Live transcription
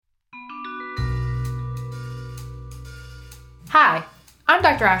Hi, I'm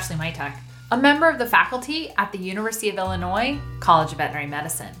Dr. Ashley Mytek, a member of the faculty at the University of Illinois College of Veterinary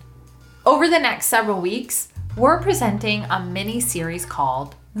Medicine. Over the next several weeks, we're presenting a mini-series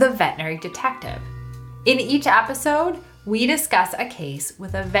called The Veterinary Detective. In each episode, we discuss a case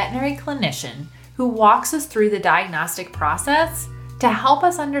with a veterinary clinician who walks us through the diagnostic process to help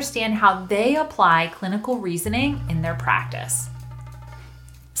us understand how they apply clinical reasoning in their practice.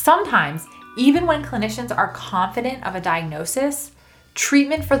 Sometimes, even when clinicians are confident of a diagnosis,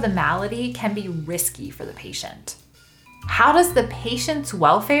 treatment for the malady can be risky for the patient. How does the patient's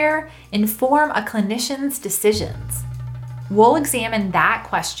welfare inform a clinician's decisions? We'll examine that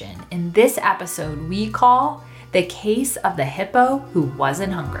question in this episode we call The Case of the Hippo Who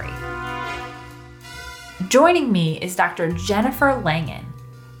Wasn't Hungry. Joining me is Dr. Jennifer Langan.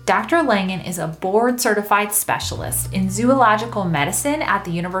 Dr. Langan is a board-certified specialist in zoological medicine at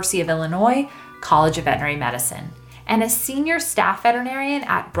the University of Illinois College of Veterinary Medicine and a senior staff veterinarian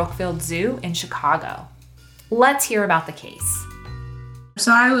at Brookfield Zoo in Chicago. Let's hear about the case.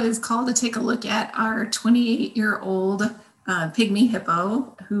 So I was called to take a look at our 28-year-old pygmy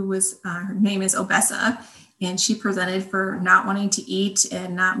hippo, her name is Obesa, and she presented for not wanting to eat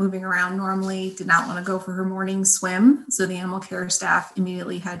and not moving around normally, did not want to go for her morning swim. So the animal care staff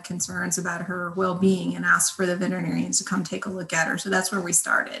immediately had concerns about her well-being and asked for the veterinarians to come take a look at her. So that's where we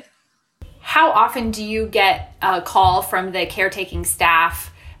started. How often do you get a call from the caretaking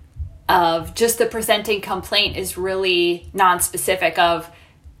staff of just the presenting complaint is really nonspecific of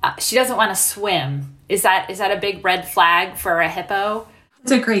she doesn't want to swim? Is that a big red flag for a hippo?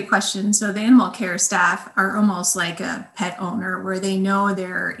 It's a great question. So the animal care staff are almost like a pet owner where they know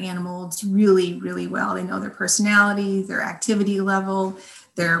their animals really, really well. They know their personality, their activity level,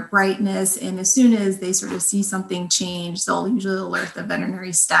 their brightness. And as soon as they sort of see something change, they'll usually alert the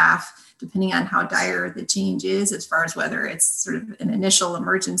veterinary staff, depending on how dire the change is, as far as whether it's sort of an initial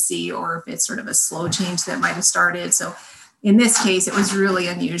emergency or if it's sort of a slow change that might have started. So in this case, it was really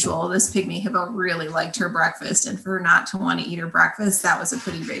unusual. This pygmy hippo really liked her breakfast, and for her not to want to eat her breakfast, that was a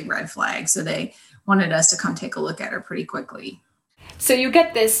pretty big red flag. So they wanted us to come take a look at her pretty quickly. So you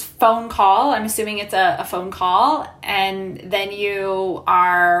get this phone call, I'm assuming it's a phone call, and then you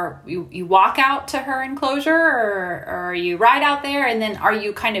walk out to her enclosure or you ride out there, and then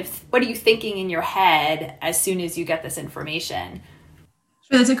what are you thinking in your head as soon as you get this information?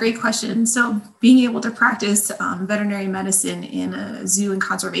 Sure, that's a great question. So being able to practice veterinary medicine in a zoo and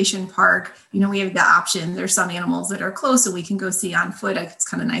conservation park, we have the option. There's some animals that are close that we can go see on foot. It's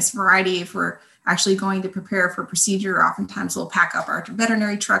kind of nice variety. If we're actually going to prepare for a procedure, oftentimes we'll pack up our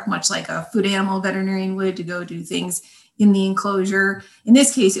veterinary truck, much like a food animal veterinarian would, to go do things in the enclosure. In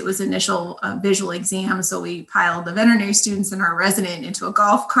this case, it was initial visual exam. So we piled the veterinary students and our resident into a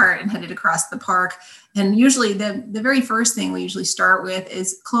golf cart and headed across the park. And usually the very first thing we usually start with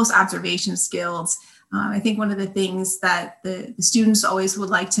is close observation skills. I think one of the things that the students always would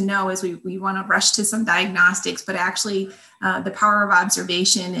like to know is we want to rush to some diagnostics, but actually the power of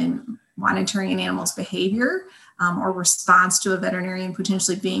observation and monitoring an animal's behavior or response to a veterinarian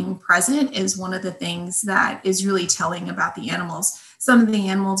potentially being present is one of the things that is really telling about the animals. Some of the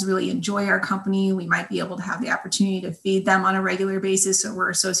animals really enjoy our company. We might be able to have the opportunity to feed them on a regular basis, so we're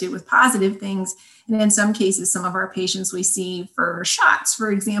associated with positive things. And in some cases, some of our patients we see for shots,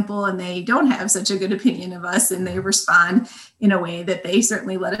 for example, and they don't have such a good opinion of us, and they respond in a way that they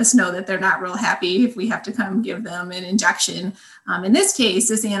certainly let us know that they're not real happy if we have to come give them an injection. In this case,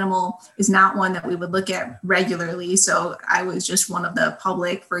 this animal is not one that we would look at regularly. So I was just one of the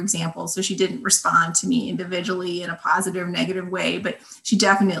public, for example. So she didn't respond to me individually in a positive or negative way, but she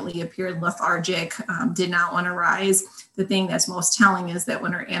definitely appeared lethargic, did not want to rise. The thing that's most telling is that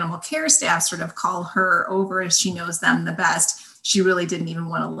when her animal care staff sort of call her over as she knows them the best, she really didn't even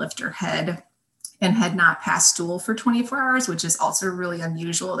want to lift her head and had not passed stool for 24 hours, which is also really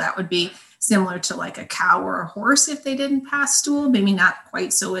unusual. That would be similar to like a cow or a horse if they didn't pass stool, maybe not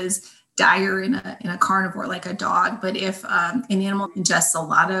quite so as dire in a carnivore like a dog. But if an animal ingests a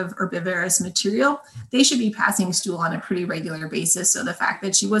lot of herbivorous material, they should be passing stool on a pretty regular basis. So the fact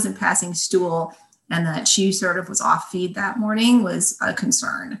that she wasn't passing stool and that she sort of was off feed that morning was a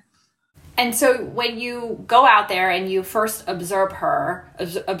concern. And so when you go out there and you first observe her,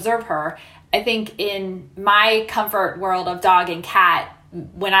 I think in my comfort world of dog and cat,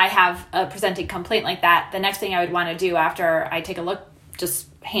 when I have a presenting complaint like that, the next thing I would want to do after I take a look, just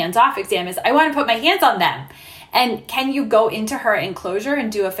hands-off exam, is I want to put my hands on them. And can you go into her enclosure and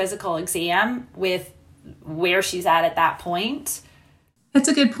do a physical exam with where she's at that point? That's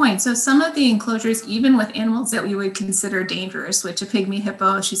a good point. So some of the enclosures, even with animals that we would consider dangerous, which a pygmy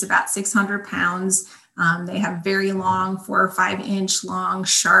hippo, she's about 600 pounds. They have very long, 4 or 5 inch long,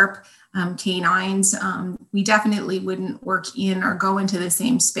 sharp canines. We definitely wouldn't work in or go into the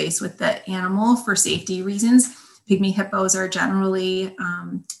same space with the animal for safety reasons. Pygmy hippos are generally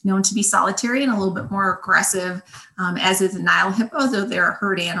known to be solitary and a little bit more aggressive, as is a Nile hippo, though they're a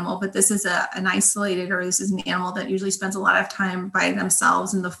herd animal. But this is an isolated, or this is an animal that usually spends a lot of time by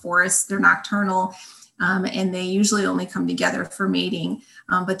themselves in the forest. They're nocturnal, and they usually only come together for mating.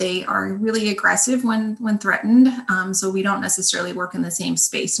 But they are really aggressive when threatened. So we don't necessarily work in the same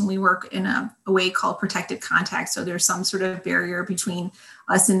space, and we work in a way called protected contact. So there's some sort of barrier between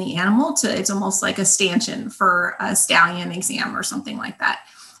us and the animal. It's almost like a stanchion for a stallion exam or something like that.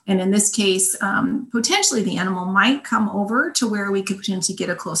 And in this case, potentially the animal might come over to where we could potentially get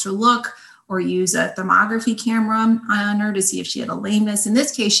a closer look, or use a thermography camera on her to see if she had a lameness. In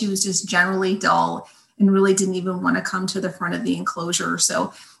this case, she was just generally dull and really didn't even want to come to the front of the enclosure.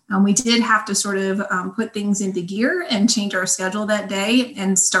 So we did have to sort of put things into gear and change our schedule that day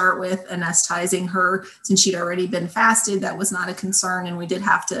and start with anesthetizing her. Since she'd already been fasted, that was not a concern, and we did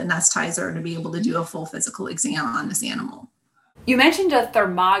have to anesthetize her to be able to do a full physical exam on this animal. You mentioned a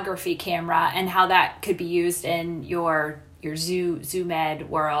thermography camera and how that could be used in your zoo med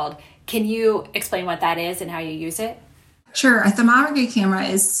world. Can you explain what that is and how you use it? Sure. A thermography camera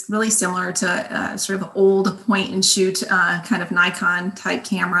is really similar to sort of old point and shoot kind of Nikon type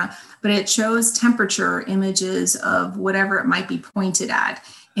camera, but it shows temperature images of whatever it might be pointed at.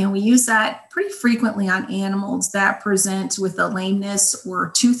 And we use that pretty frequently on animals that present with a lameness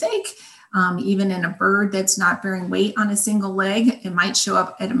or toothache. Even in a bird that's not bearing weight on a single leg, it might show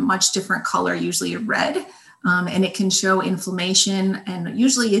up at a much different color, usually a red. And it can show inflammation, and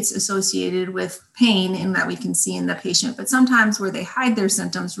usually it's associated with pain in that we can see in the patient. But sometimes where they hide their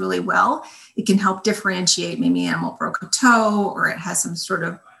symptoms really well, it can help differentiate. Maybe an animal broke a toe, or it has some sort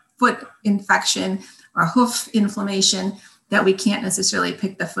of foot infection or hoof inflammation that we can't necessarily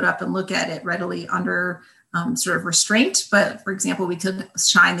pick the foot up and look at it readily under sort of restraint. But for example, we could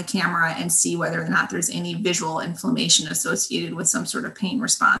shine the camera and see whether or not there's any visual inflammation associated with some sort of pain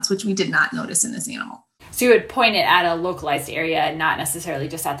response, which we did not notice in this animal. So you would point it at a localized area, not necessarily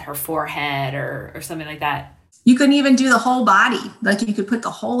just at her forehead or something like that? You can even do the whole body. Like you could put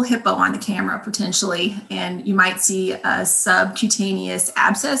the whole hippo on the camera potentially, and you might see a subcutaneous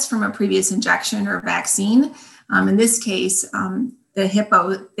abscess from a previous injection or vaccine. In this case, the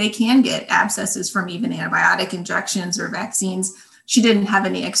hippo, they can get abscesses from even antibiotic injections or vaccines. She didn't have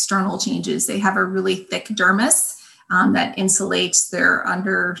any external changes. They have a really thick dermis that insulates their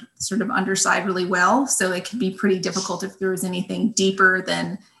underside really well. So it can be pretty difficult if there was anything deeper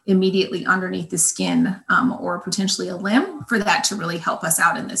than immediately underneath the skin or potentially a limb for that to really help us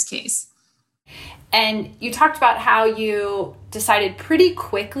out in this case. And you talked about how you decided pretty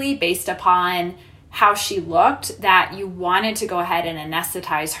quickly based upon how she looked that you wanted to go ahead and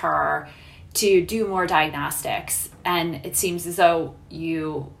anesthetize her to do more diagnostics. And it seems as though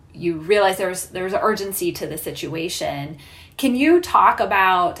you realize there's an urgency to the situation. Can you talk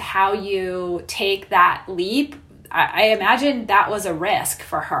about how you take that leap? I imagine that was a risk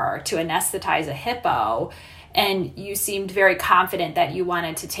for her to anesthetize a hippo, and you seemed very confident that you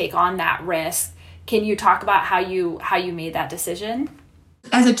wanted to take on that risk. Can you talk about how you made that decision?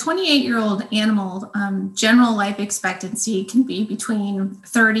 As a 28-year-old animal, general life expectancy can be between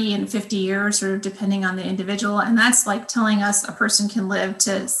 30 and 50 years, sort of depending on the individual. And that's like telling us a person can live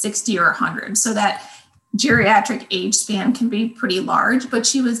to 60 or 100. So that geriatric age span can be pretty large, but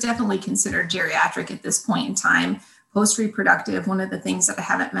she was definitely considered geriatric at this point in time. Post-reproductive, one of the things that I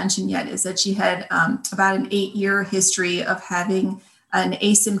haven't mentioned yet is that she had about an 8-year history of having an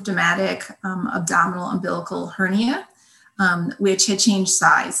asymptomatic abdominal umbilical hernia. Which had changed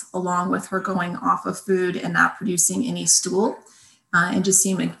size along with her going off of food and not producing any stool and just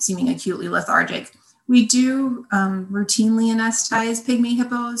seeming acutely lethargic. We do routinely anesthetize pygmy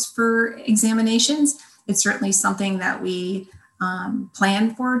hippos for examinations. It's certainly something that we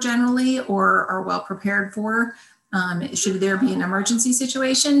plan for generally or are well prepared for should there be an emergency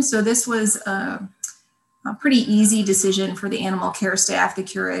situation. So this was a pretty easy decision for the animal care staff, the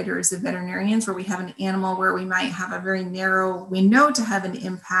curators, the veterinarians, where we have an animal where we might have a very narrow window to have an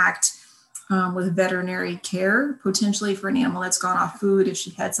impact with veterinary care, potentially for an animal that's gone off food. If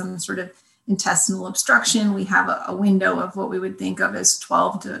she had some sort of intestinal obstruction, we have a window of what we would think of as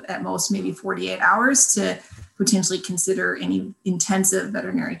 12 to at most maybe 48 hours to potentially consider any intensive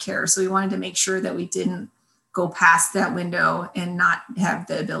veterinary care. So we wanted to make sure that we didn't go past that window and not have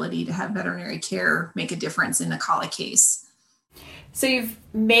the ability to have veterinary care make a difference in a colic case. So you've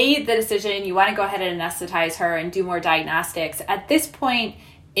made the decision, you want to go ahead and anesthetize her and do more diagnostics. At this point,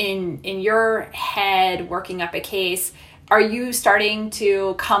 in your head working up a case, are you starting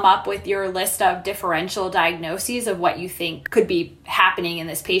to come up with your list of differential diagnoses of what you think could be happening in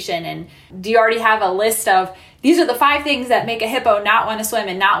this patient? And do you already have a list of, these are the 5 things that make a hippo not want to swim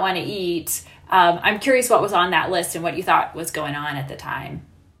and not want to eat? I'm curious what was on that list and what you thought was going on at the time.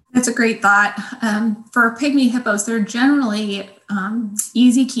 That's a great thought. For pygmy hippos, they're generally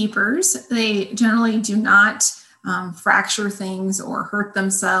easy keepers. They generally do not fracture things or hurt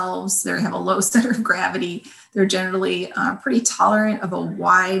themselves. They have a low center of gravity. They're generally pretty tolerant of a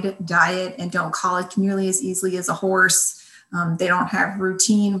wide diet and don't colic nearly as easily as a horse. They don't have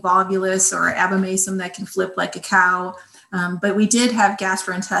routine volvulus or abomasum that can flip like a cow. But we did have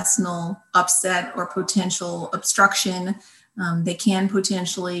gastrointestinal upset or potential obstruction. They can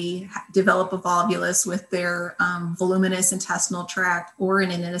potentially develop a volvulus with their voluminous intestinal tract or an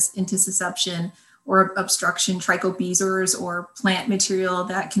intussusception or obstruction, trichobezoars or plant material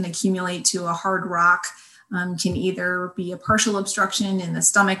that can accumulate to a hard rock. Can either be a partial obstruction in the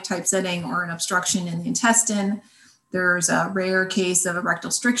stomach type setting or an obstruction in the intestine. There's a rare case of a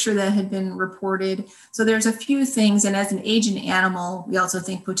rectal stricture that had been reported. So there's a few things. And as an aging animal, we also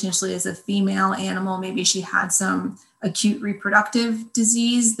think potentially as a female animal, maybe she had some acute reproductive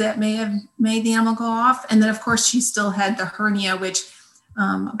disease that may have made the animal go off. And then of course she still had the hernia, which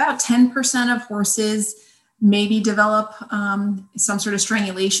about 10% of horses maybe develop some sort of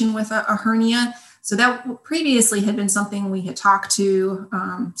strangulation with a hernia. So that previously had been something we had talked to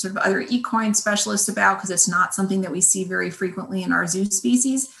sort of other equine specialists about, because it's not something that we see very frequently in our zoo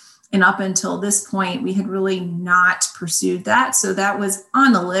species. And up until this point, we had really not pursued that. So that was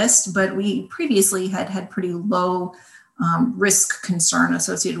on the list, but we previously had pretty low risk concern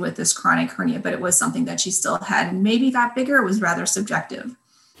associated with this chronic hernia, but it was something that she still had and maybe got bigger. It was rather subjective.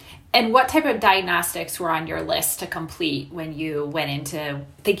 And what type of diagnostics were on your list to complete when you went into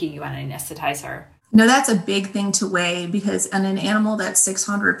thinking you want to anesthetize her? No, that's a big thing to weigh, because in an animal that's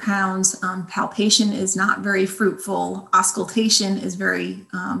 600 pounds, palpation is not very fruitful. Auscultation is very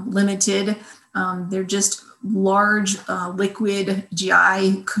limited. They're just large, liquid,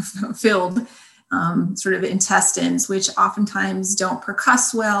 GI-filled sort of intestines, which oftentimes don't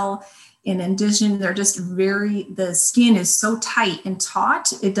percuss well. In addition, they're just the skin is so tight and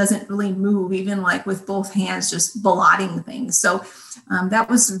taut, it doesn't really move, even like with both hands, just blotting things. So that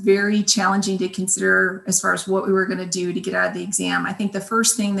was very challenging to consider as far as what we were going to do to get out of the exam. I think the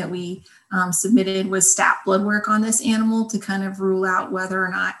first thing that we submitted was stat blood work on this animal to kind of rule out whether or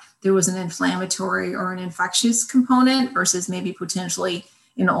not there was an inflammatory or an infectious component versus maybe potentially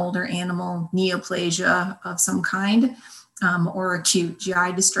an older animal neoplasia of some kind. Or acute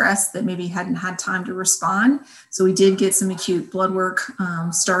GI distress that maybe hadn't had time to respond. So we did get some acute blood work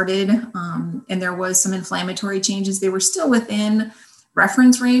started, and there was some inflammatory changes. They were still within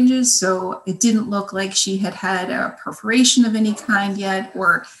reference ranges, so it didn't look like she had had a perforation of any kind yet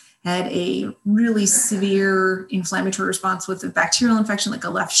or had a really severe inflammatory response with a bacterial infection like a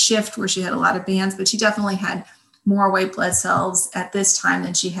left shift where she had a lot of bands, but she definitely had more white blood cells at this time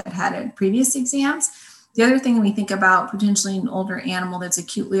than she had had at previous exams. The other thing we think about potentially an older animal that's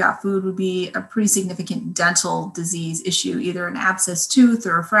acutely off food would be a pretty significant dental disease issue, either an abscessed tooth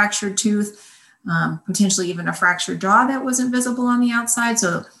or a fractured tooth, potentially even a fractured jaw that wasn't visible on the outside.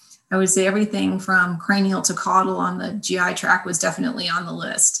 So I would say everything from cranial to caudal on the GI tract was definitely on the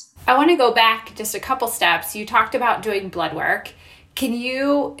list. I want to go back just a couple steps. You talked about doing blood work. Can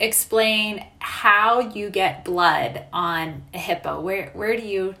you explain how you get blood on a hippo? Where do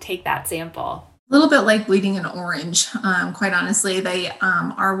you take that sample? A little bit like bleeding an orange. Quite honestly, they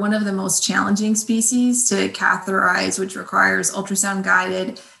are one of the most challenging species to catheterize, which requires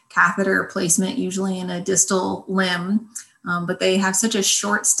ultrasound-guided catheter placement, usually in a distal limb. But they have such a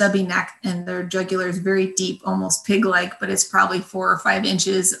short, stubby neck, and their jugular is very deep, almost pig-like, but it's probably 4 or 5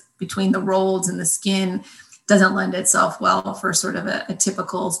 inches between the rolls and the skin. Doesn't lend itself well for sort of a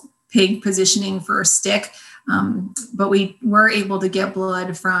typical pig positioning for a stick. But we were able to get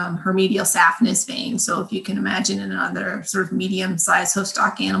blood from her medial saphenous vein. So if you can imagine another sort of medium-sized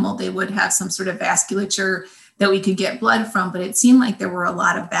hoofstock animal, they would have some sort of vasculature that we could get blood from, but it seemed like there were a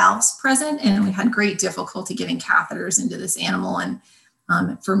lot of valves present, and we had great difficulty getting catheters into this animal. And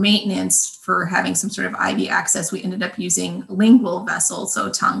for maintenance, for having some sort of IV access, we ended up using lingual vessels, so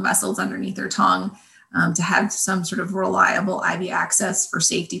tongue vessels underneath her tongue, to have some sort of reliable IV access for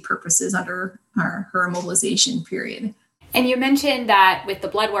safety purposes under her immobilization period. And you mentioned that with the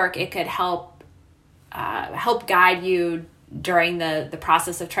blood work, it could help guide you during the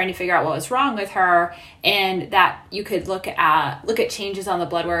process of trying to figure out what was wrong with her, and that you could look at changes on the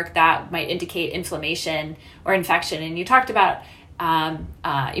blood work that might indicate inflammation or infection. And you talked about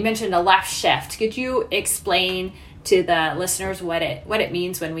you mentioned a left shift. Could you explain to the listeners what it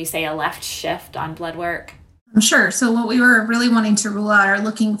means when we say a left shift on blood work? Sure. So what we were really wanting to rule out or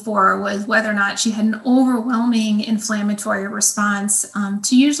looking for was whether or not she had an overwhelming inflammatory response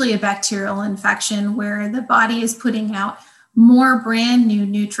to usually a bacterial infection where the body is putting out more brand new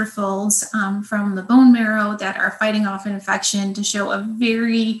neutrophils from the bone marrow that are fighting off an infection to show a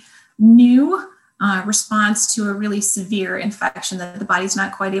very new response to a really severe infection that the body's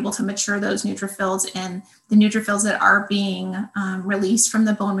not quite able to mature those neutrophils, and the neutrophils that are being released from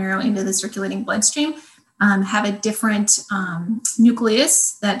the bone marrow into the circulating bloodstream have a different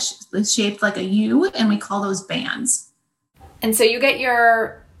nucleus that is shaped like a U, and we call those bands. And so you get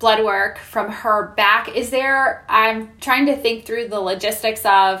your blood work from her back. I'm trying to think through the logistics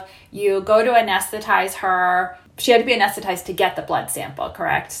of, you go to anesthetize her. She had to be anesthetized to get the blood sample,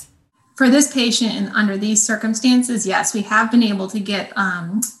 correct? For this patient and under these circumstances, yes, we have been able to get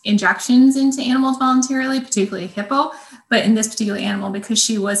injections into animals voluntarily, particularly Hippo. But in this particular animal, because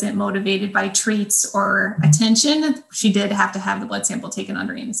she wasn't motivated by treats or attention, she did have to have the blood sample taken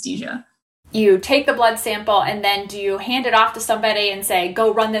under anesthesia. You take the blood sample, and then do you hand it off to somebody and say,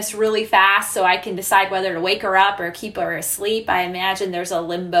 go run this really fast so I can decide whether to wake her up or keep her asleep? I imagine there's a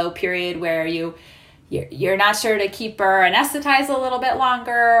limbo period where you're not sure to keep her anesthetized a little bit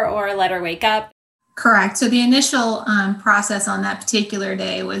longer or let her wake up. Correct. So the initial process on that particular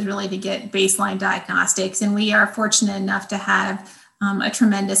day was really to get baseline diagnostics. And we are fortunate enough to have a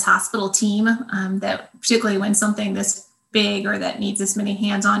tremendous hospital team that, particularly when something this big or that needs this many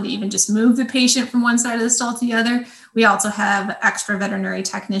hands-on to even just move the patient from one side of the stall to the other, we also have extra veterinary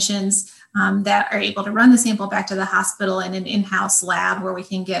technicians that are able to run the sample back to the hospital in an in-house lab where we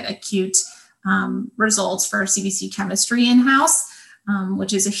can get acute results for CBC chemistry in-house.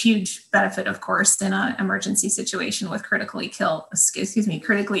 Which is a huge benefit, of course, in an emergency situation with critically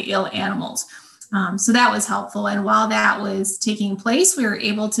ill animals. So that was helpful. And while that was taking place, we were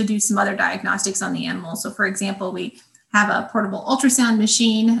able to do some other diagnostics on the animal. So for example, we have a portable ultrasound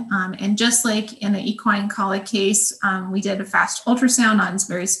machine. And just like in an equine colic case, we did a fast ultrasound on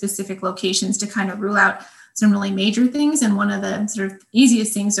very specific locations to kind of rule out some really major things. And one of the sort of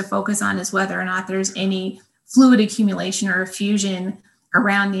easiest things to focus on is whether or not there's any fluid accumulation or effusion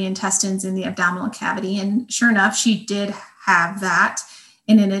around the intestines in the abdominal cavity. And sure enough, she did have that.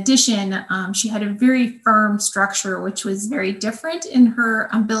 And in addition, she had a very firm structure, which was very different in her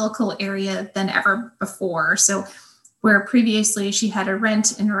umbilical area than ever before. So where previously she had a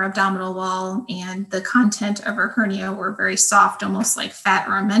rent in her abdominal wall and the content of her hernia were very soft, almost like fat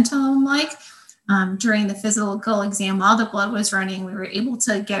or omentum-like, during the physical exam while the blood was running, we were able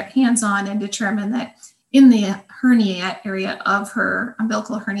to get hands-on and determine that in the hernia area of her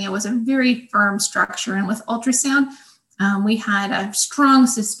umbilical hernia was a very firm structure. And with ultrasound, we had a strong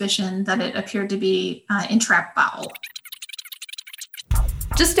suspicion that it appeared to be entrapped bowel.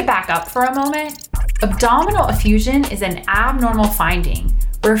 Just to back up for a moment, abdominal effusion is an abnormal finding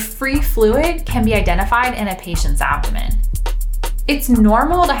where free fluid can be identified in a patient's abdomen. It's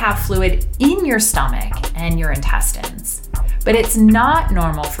normal to have fluid in your stomach and your intestines, but it's not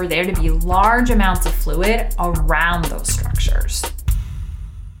normal for there to be large amounts of fluid around those structures.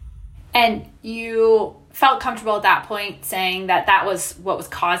 And you felt comfortable at that point saying that that was what was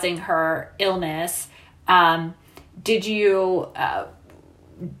causing her illness.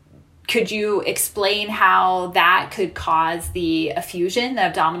 Could you explain how that could cause the effusion, the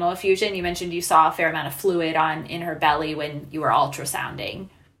abdominal effusion? You mentioned you saw a fair amount of fluid in her belly when you were ultrasounding.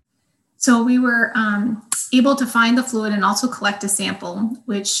 So we were able to find the fluid and also collect a sample,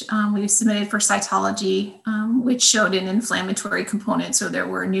 which we submitted for cytology, which showed an inflammatory component. So there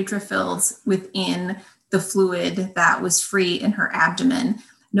were neutrophils within the fluid that was free in her abdomen.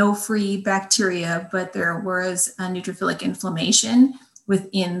 No free bacteria, but there was a neutrophilic inflammation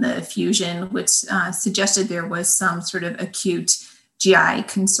within the effusion, which suggested there was some sort of acute GI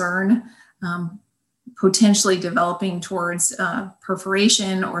concern, potentially developing towards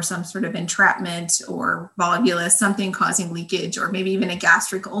perforation or some sort of entrapment or volvulus, something causing leakage, or maybe even a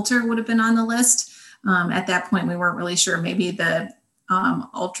gastric ulcer would have been on the list. At that point, we weren't really sure. Maybe the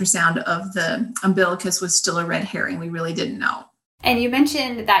ultrasound of the umbilicus was still a red herring. We really didn't know. And you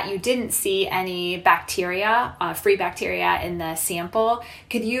mentioned that you didn't see any bacteria, free bacteria in the sample.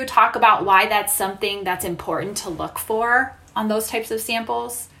 Could you talk about why that's something that's important to look for on those types of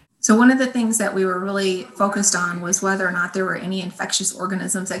samples? So one of the things that we were really focused on was whether or not there were any infectious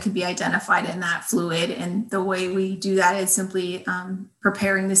organisms that could be identified in that fluid. And the way we do that is simply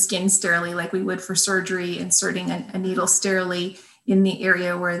preparing the skin sterilely like we would for surgery, inserting a needle sterilely in the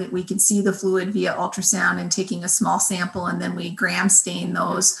area where that we can see the fluid via ultrasound and taking a small sample, and then we gram stain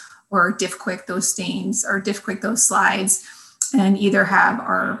those or diff quick those stains or diff quick those slides, and either have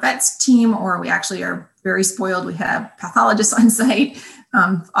our vets team, or we actually are very spoiled. We have pathologists on site.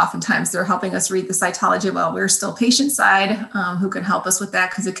 Oftentimes they're helping us read the cytology while we're still patient side, who can help us with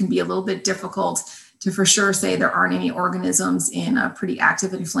that, because it can be a little bit difficult to for sure say there aren't any organisms in a pretty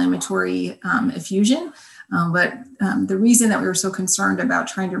active inflammatory effusion. But the reason that we were so concerned about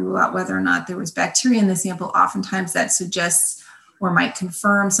trying to rule out whether or not there was bacteria in the sample, oftentimes that suggests or might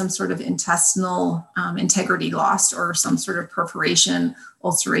confirm some sort of intestinal integrity loss or some sort of perforation,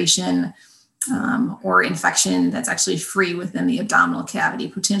 ulceration, or infection that's actually free within the abdominal cavity,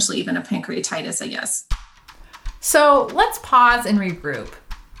 potentially even a pancreatitis, I guess. So let's pause and regroup.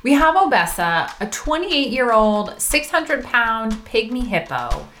 We have Obesa, a 28-year-old, 600-pound pygmy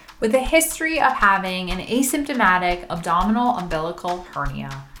hippo with a history of having an asymptomatic abdominal umbilical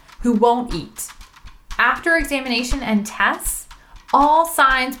hernia who won't eat. After examination and tests, all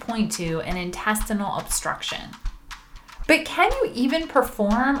signs point to an intestinal obstruction. But can you even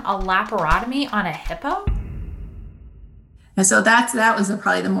perform a laparotomy on a hippo? And so that was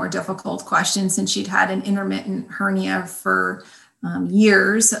probably the more difficult question, since she'd had an intermittent hernia for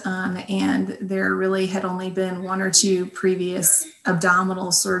years, and there really had only been one or two previous abdominal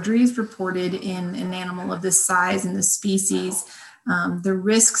surgeries reported in an animal of this size and this species. The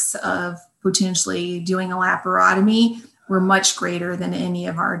risks of potentially doing a laparotomy were much greater than any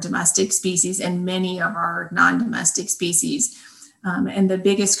of our domestic species and many of our non-domestic species. And the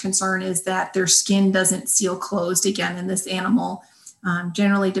biggest concern is that their skin doesn't seal closed again in this animal.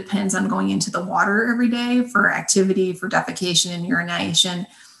 Generally depends on going into the water every day for activity, for defecation and urination.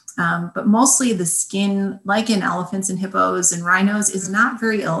 But mostly the skin, like in elephants and hippos and rhinos, is not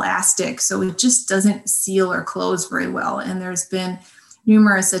very elastic. So it just doesn't seal or close very well. And there's been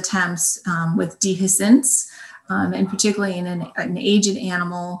numerous attempts with dehiscence, and particularly in an aged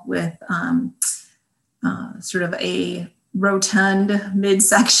animal with sort of a rotund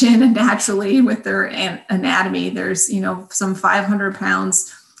midsection naturally with their anatomy. There's, some 500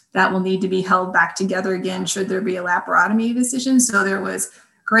 pounds that will need to be held back together again should there be a laparotomy decision. So there was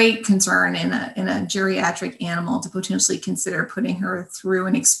great concern in a geriatric animal to potentially consider putting her through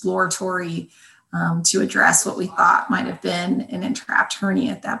an exploratory to address what we thought might have been an entrapped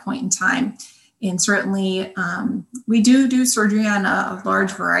hernia at that point in time. And certainly we do surgery on a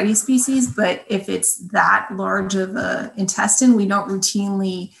large variety of species, but if it's that large of an intestine, we don't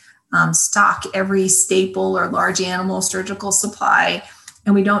routinely stock every staple or large animal surgical supply,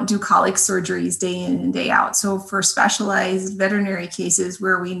 and we don't do colic surgeries day in and day out. So for specialized veterinary cases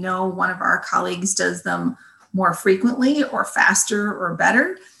where we know one of our colleagues does them more frequently or faster or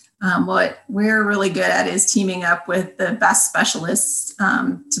better, what we're really good at is teaming up with the best specialists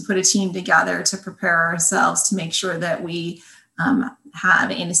to put a team together to prepare ourselves to make sure that we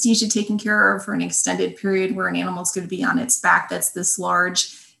have anesthesia taken care of for an extended period where an animal is going to be on its back that's this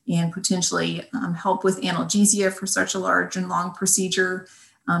large, and potentially help with analgesia for such a large and long procedure,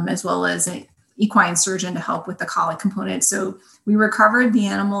 as well as an equine surgeon to help with the colic component. So we recovered the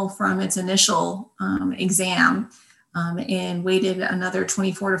animal from its initial exam and waited another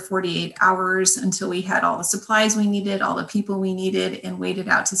 24 to 48 hours until we had all the supplies we needed, all the people we needed, and waited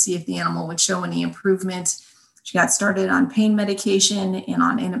out to see if the animal would show any improvement. She got started on pain medication and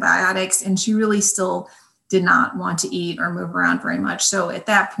on antibiotics, and she really still did not want to eat or move around very much. So at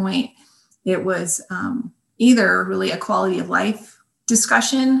that point, it was either really a quality of life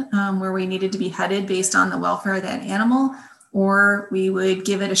discussion where we needed to be headed based on the welfare of that animal, or we would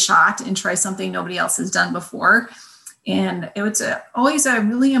give it a shot and try something nobody else has done before. And it was always a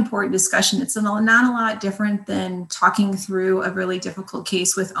really important discussion. It's not a lot different than talking through a really difficult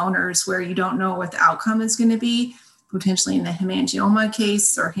case with owners where you don't know what the outcome is going to be, potentially in the hemangioma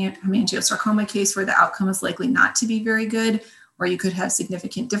case or hemangiosarcoma case where the outcome is likely not to be very good, or you could have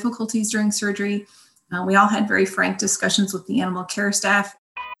significant difficulties during surgery. We all had very frank discussions with the animal care staff.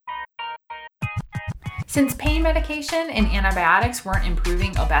 Since pain medication and antibiotics weren't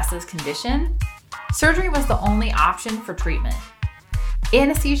improving Obesa's condition, surgery was the only option for treatment.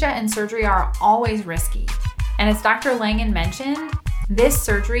 Anesthesia and surgery are always risky, and as Dr. Langan mentioned, this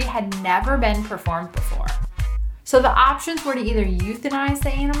surgery had never been performed before. So the options were to either euthanize the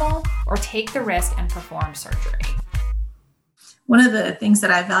animal or take the risk and perform surgery. One of the things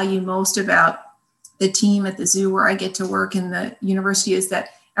that I value most about the team at the zoo where I get to work in the university is that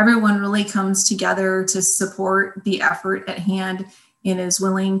everyone really comes together to support the effort at hand and is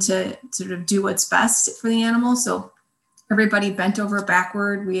willing to sort of do what's best for the animal. So everybody bent over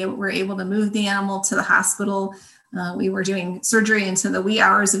backward. We were able to move the animal to the hospital We were doing surgery into the wee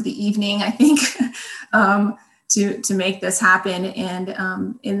hours of the evening, I think, to make this happen.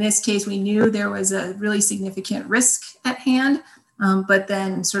 And in this case, we knew there was a really significant risk at hand. But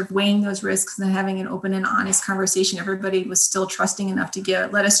then sort of weighing those risks and having an open and honest conversation, everybody was still trusting enough to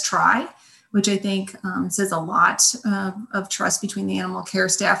let us try, which I think says a lot of trust between the animal care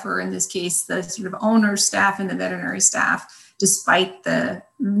staff, or in this case, the sort of owner staff and the veterinary staff, despite the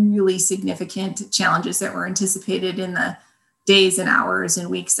really significant challenges that were anticipated in the days and hours and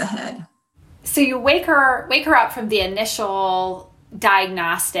weeks ahead. So you wake her up from the initial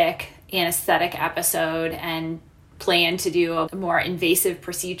diagnostic anesthetic episode and plan to do a more invasive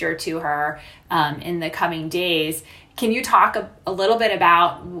procedure to her in the coming days. Can you talk a little bit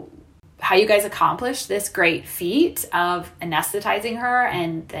about how you guys accomplished this great feat of anesthetizing her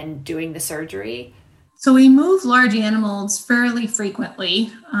and then doing the surgery? So we move large animals fairly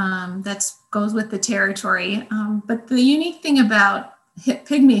frequently. That goes with the territory. But the unique thing about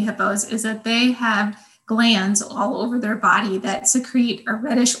pygmy hippos is that they have glands all over their body that secrete a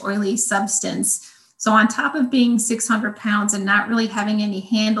reddish oily substance. So on top of being 600 pounds and not really having any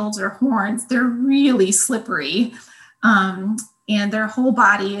handles or horns, they're really slippery. And their whole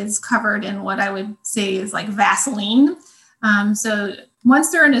body is covered in what I would say is like Vaseline. So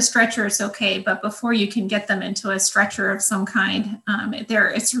once they're in a stretcher, it's okay. But before you can get them into a stretcher of some kind,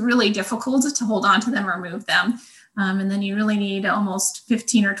 it's really difficult to hold on to them or move them. And then you really need almost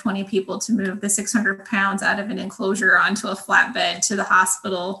 15 or 20 people to move the 600 pounds out of an enclosure onto a flatbed to the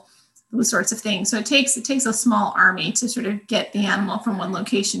hospital, those sorts of things. So it takes a small army to sort of get the animal from one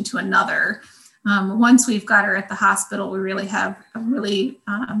location to another. Once we've got her at the hospital, we really have a really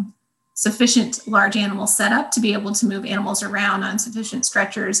sufficient large animal setup to be able to move animals around on sufficient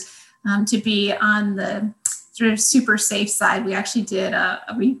stretchers. To be on the sort of super safe side, we actually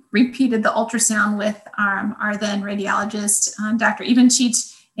we repeated the ultrasound with our then radiologist, Dr.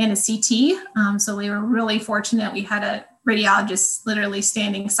 Evencheat, and a CT. So we were really fortunate. We had a radiologist literally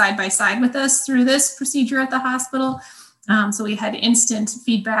standing side by side with us through this procedure at the hospital. So we had instant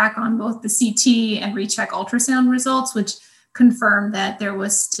feedback on both the CT and recheck ultrasound results, which confirmed that there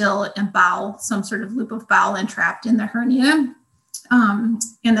was still a bowel, some sort of loop of bowel entrapped in the hernia,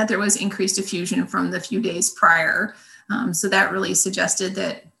 and that there was increased effusion from the few days prior. So that really suggested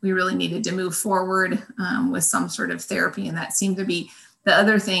that we really needed to move forward with some sort of therapy, and that seemed to be. The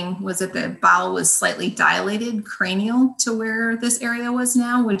other thing was that the bowel was slightly dilated cranial to where this area was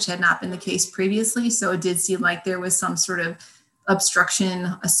now, which had not been the case previously. So it did seem like there was some sort of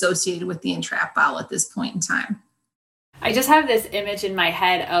obstruction associated with the entrapped bowel at this point in time. I just have this image in my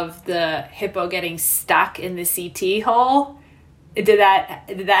head of the hippo getting stuck in the CT hole. Did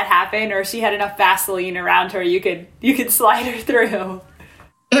that happen, or she had enough Vaseline around her you could slide her through?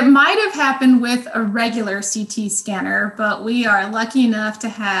 It might have happened with a regular CT scanner, but we are lucky enough to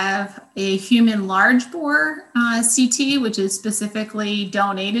have a human large bore CT, which is specifically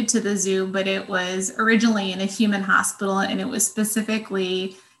donated to the zoo, but it was originally in a human hospital, and it was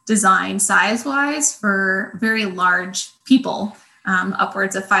specifically designed size-wise for very large people,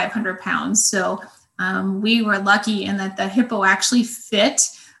 upwards of 500 pounds. So we were lucky in that the hippo actually fit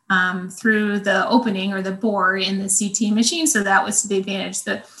through the opening or the bore in the CT machine. So that was to the advantage.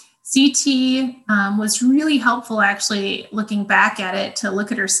 The CT was really helpful, actually, looking back at it, to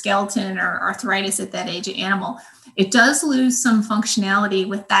look at her skeleton or arthritis at that age of animal. It does lose some functionality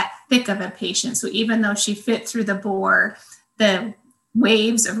with that thick of a patient. So even though she fit through the bore, the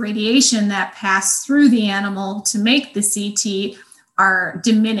waves of radiation that pass through the animal to make the CT are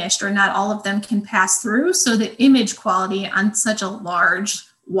diminished, or not all of them can pass through. So the image quality on such a large,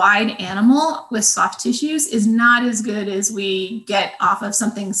 wide animal with soft tissues is not as good as we get off of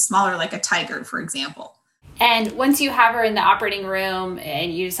something smaller like a tiger, for example. And once you have her in the operating room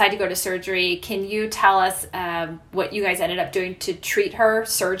and you decide to go to surgery, can you tell us what you guys ended up doing to treat her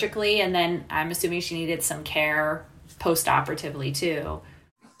surgically? And then I'm assuming she needed some care post-operatively too.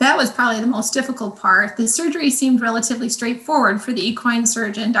 That was probably the most difficult part. The surgery seemed relatively straightforward for the equine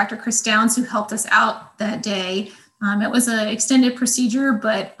surgeon, Dr. Chris Downs, who helped us out that day. It was an extended procedure,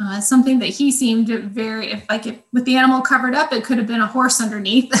 but something that he seemed with the animal covered up, it could have been a horse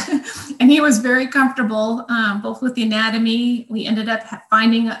underneath. And he was very comfortable, both with the anatomy. We ended up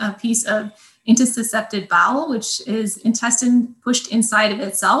finding a piece of intussuscepted bowel, which is intestine pushed inside of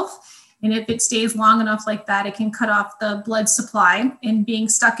itself. And if it stays long enough like that, it can cut off the blood supply. And being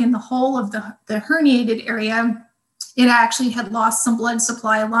stuck in the hole of the herniated area, it actually had lost some blood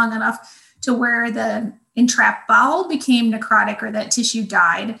supply long enough to where the entrapped bowel became necrotic, or that tissue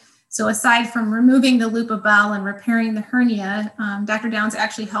died. So aside from removing the loop of bowel and repairing the hernia, Dr. Downs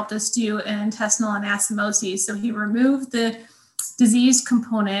actually helped us do an intestinal anastomosis. So he removed the diseased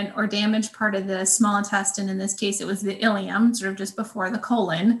component or damaged part of the small intestine. In this case, it was the ileum, sort of just before the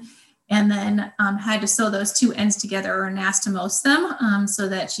colon, and then had to sew those two ends together or anastomose them so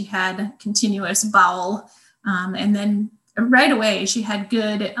that she had continuous bowel. And then right away, she had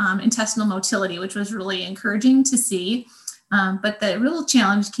good intestinal motility, which was really encouraging to see. But the real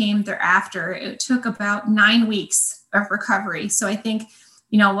challenge came thereafter. It took about 9 weeks of recovery. So I think,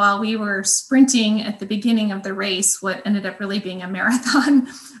 while we were sprinting at the beginning of the race, what ended up really being a marathon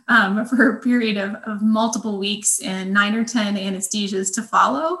for a period of multiple weeks and 9 or 10 anesthesias to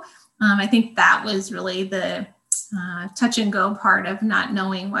follow, I think that was really the touch and go part of not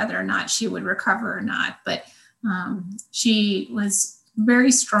knowing whether or not she would recover or not. But she was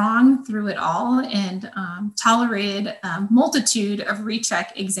very strong through it all and tolerated a multitude of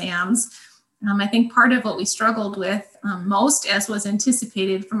recheck exams. I think part of what we struggled with most, as was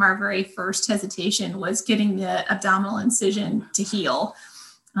anticipated from our very first hesitation, was getting the abdominal incision to heal.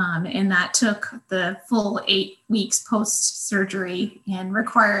 And that took the full 8 weeks post-surgery and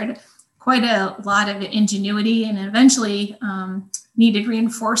required quite a lot of ingenuity, and eventually needed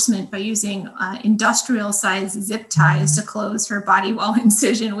reinforcement by using industrial-sized zip ties to close her body wall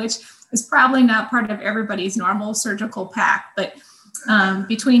incision, which is probably not part of everybody's normal surgical pack. But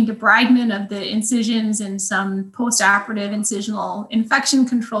between debridement of the incisions and some post-operative incisional infection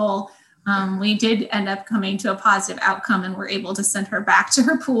control, we did end up coming to a positive outcome and were able to send her back to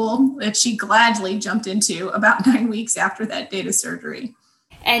her pool, which she gladly jumped into about 9 weeks after that date of surgery.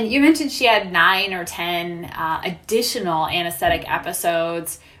 And you mentioned she had 9 or 10 additional anesthetic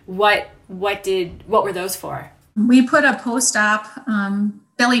episodes. What were those for? We put a post-op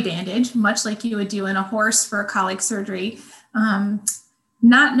belly bandage, much like you would do in a horse for a colic surgery,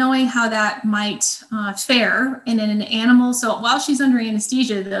 not knowing how that might fare. And in an animal, so while she's under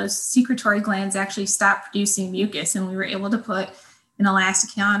anesthesia, those secretory glands actually stop producing mucus, and we were able to put an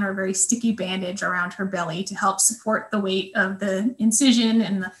elasticon or a very sticky bandage around her belly to help support the weight of the incision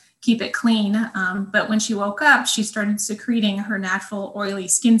and keep it clean. But when she woke up, she started secreting her natural oily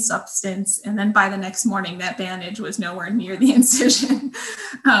skin substance. And then by the next morning, that bandage was nowhere near the incision.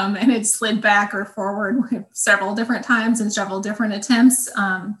 And it slid back or forward several different times in several different attempts.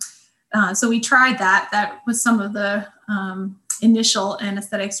 So we tried that. That was some of the initial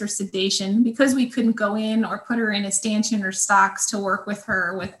anesthetics or sedation, because we couldn't go in or put her in a stanchion or stocks to work with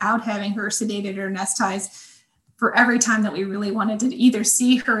her without having her sedated or anesthetized. For every time that we really wanted to either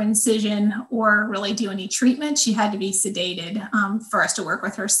see her incision or really do any treatment, she had to be sedated for us to work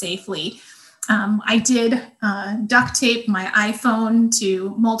with her safely. I did duct tape my iPhone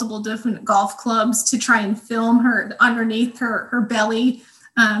to multiple different golf clubs to try and film her underneath her belly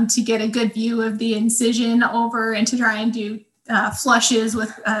to get a good view of the incision over, and to try and do flushes with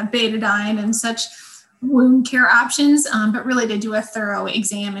betadine and such wound care options, but really to do a thorough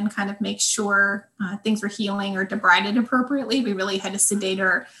exam and kind of make sure things were healing or debrided appropriately. We really had to sedate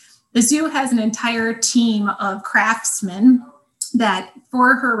her. The zoo has an entire team of craftsmen that,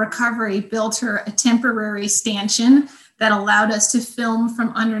 for her recovery, built her a temporary stanchion that allowed us to film from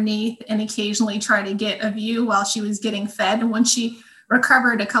underneath and occasionally try to get a view while she was getting fed. And when she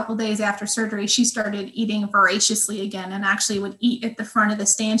recovered a couple days after surgery, she started eating voraciously again and actually would eat at the front of the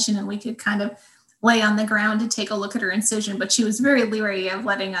stanchion, and we could kind of lay on the ground to take a look at her incision. But she was very leery of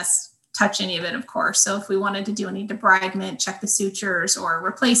letting us touch any of it, of course. So if we wanted to do any debridement, check the sutures, or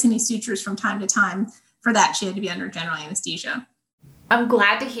replace any sutures from time to time, for that, she had to be under general anesthesia. I'm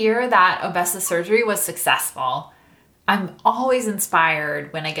glad to hear that Obesa surgery was successful. I'm always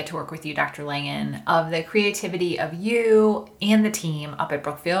inspired when I get to work with you, Dr. Langan, of the creativity of you and the team up at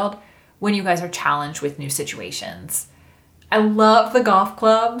Brookfield when you guys are challenged with new situations. I love the golf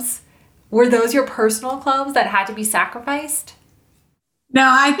clubs. Were those your personal clubs that had to be sacrificed? No,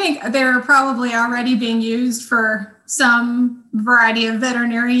 I think they were probably already being used for some variety of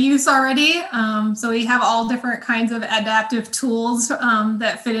veterinary use already. So we have all different kinds of adaptive tools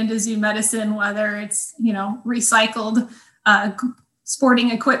that fit into zoo medicine, whether it's, recycled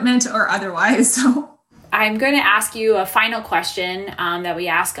sporting equipment or otherwise. So I'm going to ask you a final question that we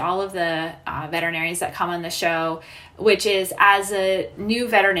ask all of the veterinarians that come on the show, which is, as a new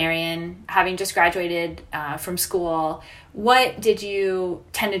veterinarian, having just graduated from school, what did you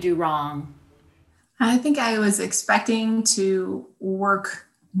tend to do wrong? I think I was expecting to work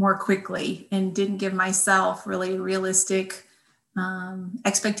more quickly and didn't give myself really realistic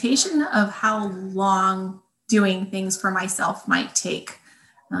expectation of how long doing things for myself might take.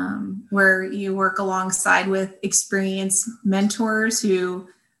 Where you work alongside with experienced mentors who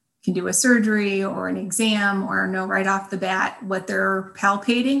can do a surgery or an exam or know right off the bat what they're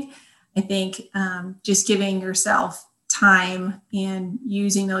palpating. I think just giving yourself time and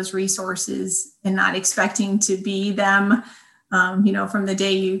using those resources and not expecting to be them, from the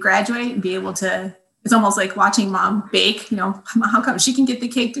day you graduate and be able to, it's almost like watching mom bake, how come she can get the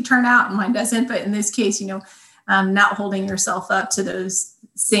cake to turn out and mine doesn't? But in this case, not holding yourself up to those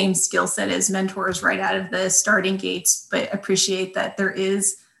same skill set as mentors right out of the starting gates, but appreciate that there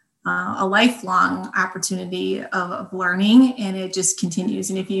is a lifelong opportunity of learning, and it just continues.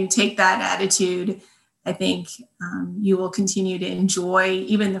 And if you take that attitude, I think you will continue to enjoy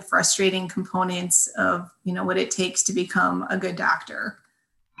even the frustrating components of, what it takes to become a good doctor.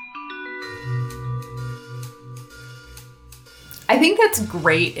 I think that's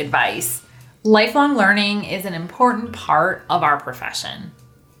great advice. Lifelong learning is an important part of our profession.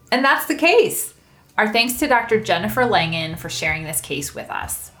 And that's the case. Our thanks to Dr. Jennifer Langan for sharing this case with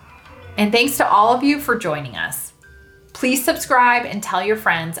us. And thanks to all of you for joining us. Please subscribe and tell your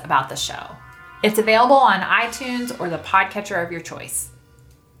friends about the show. It's available on iTunes or the podcatcher of your choice.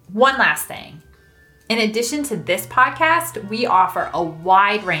 One last thing. In addition to this podcast, we offer a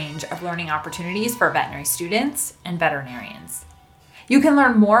wide range of learning opportunities for veterinary students and veterinarians. You can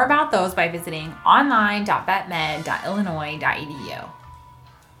learn more about those by visiting online.vetmed.illinois.edu.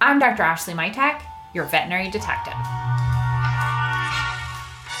 I'm Dr. Ashley Mitek, your veterinary detective.